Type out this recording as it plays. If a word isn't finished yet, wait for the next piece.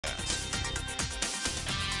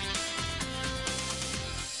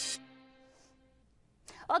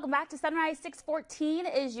Welcome back to Sunrise. 6:14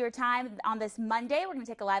 is your time on this Monday. We're going to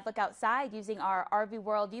take a live look outside using our RV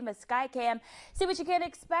World Yuma Skycam. See what you can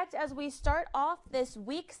expect as we start off this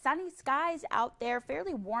week. Sunny skies out there,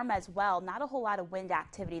 fairly warm as well. Not a whole lot of wind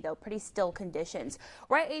activity though, pretty still conditions.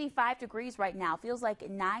 We're at 85 degrees right now. Feels like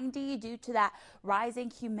 90 due to that rising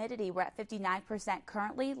humidity. We're at 59%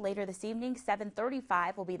 currently. Later this evening,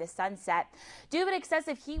 7:35 will be the sunset. Due to an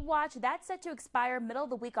excessive heat watch, that's set to expire middle of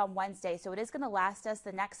the week on Wednesday, so it is going to last us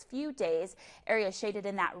the next few days. Areas shaded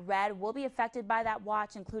in that red will be affected by that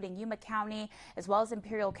watch, including Yuma County, as well as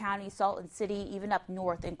Imperial County, Salton City, even up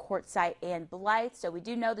north in Quartzsite and Blythe. So we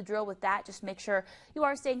do know the drill with that. Just make sure you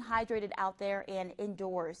are staying hydrated out there and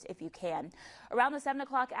indoors if you can. Around the 7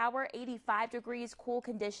 o'clock hour, 85 degrees, cool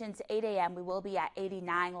conditions. 8 a.m. we will be at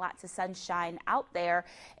 89. Lots of sunshine out there,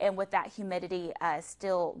 and with that humidity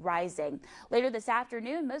still rising. Later this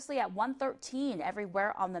afternoon, mostly at 113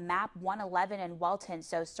 everywhere on the map, 111 in Welton.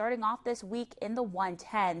 So starting off this week in the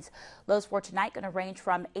 110s. Lows for tonight going to range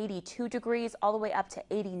from 82 degrees all the way up to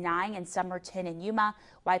 89 in Somerton and Yuma.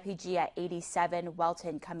 YPG at 87,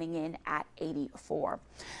 Welton coming in at 84.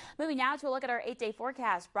 Moving now to a look at our 8-day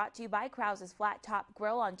forecast brought to you by Krause's Flat Top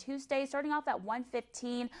Grill on Tuesday. Starting off at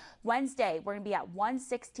 115. Wednesday, we're going to be at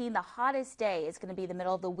 116. The hottest day is going to be the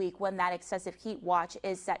middle of the week when that excessive heat watch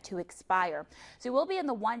is set to expire. So we'll be in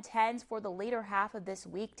the 110s for the later half of this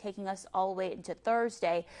week, taking us all the way into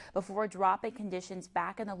Thursday before dropping conditions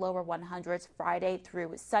back in the lower 100s Friday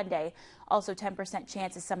through Sunday. Also 10%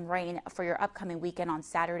 chance of some rain for your upcoming weekend on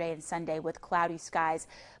Saturday and Sunday with cloudy skies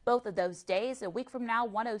both of those days. A week from now,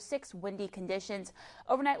 106 windy conditions.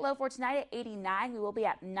 Overnight low for tonight at 89. We will be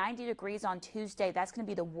at 90 degrees on Tuesday. That's going to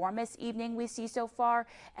be the warmest evening we see so far.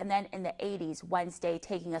 And then in the 80s Wednesday,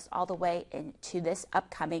 taking us all the way into this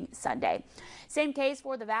upcoming Sunday. Same case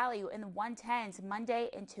for the valley in the 110s Monday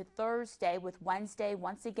into Thursday, with Wednesday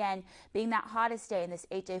once again being that hottest day in this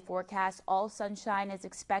 8-day forecast. All sunshine is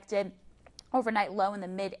expected. Overnight low in the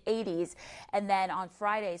mid-80s, and then on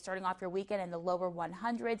Friday, starting off your weekend in the lower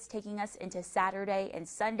 100s, taking us into Saturday and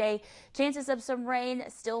Sunday. Chances of some rain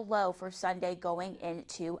still low for Sunday going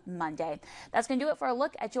into Monday. That's going to do it for a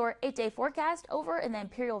look at your 8-day forecast over in the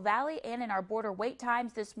Imperial Valley and in our border wait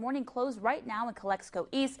times. This morning closed right now in Calexico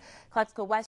East, Calexico West.